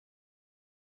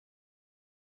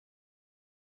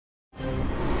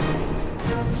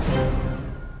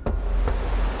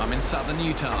in southern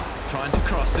Utah, trying to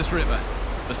cross this river.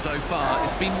 But so far,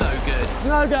 it's been no good.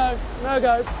 No go, no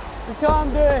go. You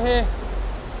can't do it here.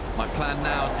 My plan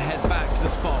now is to head back to the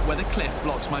spot where the cliff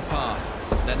blocks my path,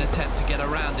 then attempt to get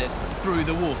around it through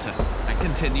the water and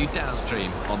continue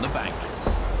downstream on the bank.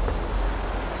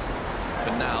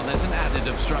 But now there's an added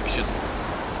obstruction.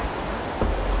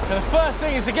 So the first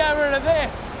thing is to get rid of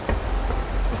this.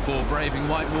 Before braving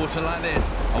white water like this,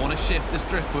 I want to shift this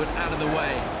driftwood out of the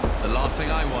way. The last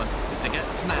thing I want is to get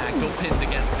snagged or pinned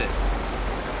against it.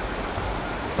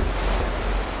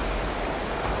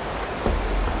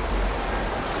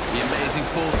 The amazing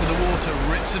force of the water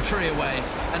rips a tree away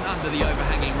and under the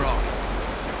overhanging rock.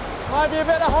 Might be a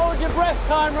bit of hold your breath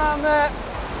time round there.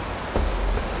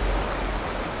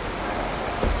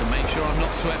 To make sure I'm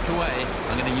not swept away,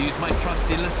 I'm going to use my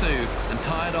trusty lasso and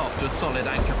tie it off to a solid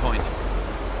anchor point.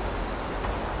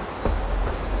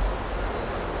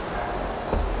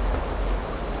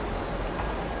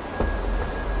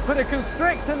 Put a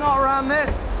constrictor knot around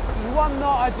this. There's one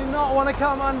knot I do not want to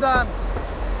come undone.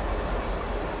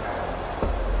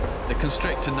 The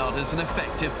constrictor knot is an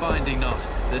effective binding knot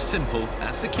that's simple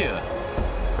and secure.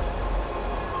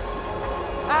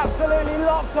 Absolutely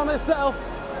locked on itself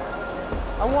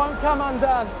and won't come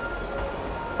undone.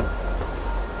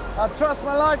 I trust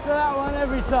my life to that one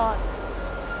every time.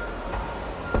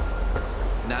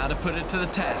 Now to put it to the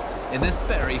test in this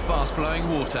very fast-flowing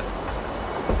water.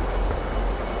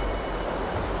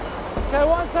 Okay,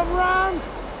 once I'm round,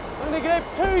 I'm going to give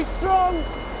 2 strong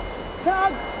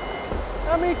tugs.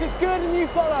 That means it's good and you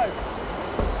follow.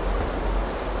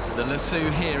 The lasso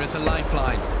here is a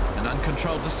lifeline. An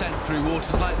uncontrolled descent through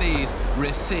waters like these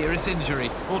risks serious injury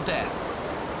or death.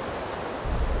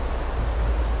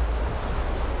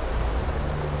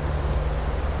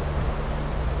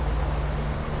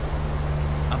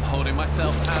 I'm holding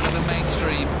myself out of the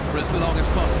mainstream for as long as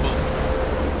possible.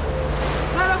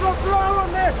 Hell of a blow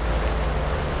on this!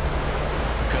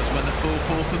 Because when the full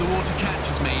force of the water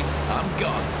catches me, I'm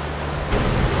gone.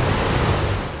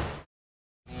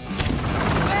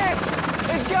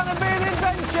 This is gonna be an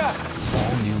adventure!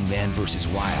 All new Man vs.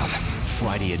 Wild,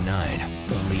 Friday at 9,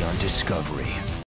 only on Discovery.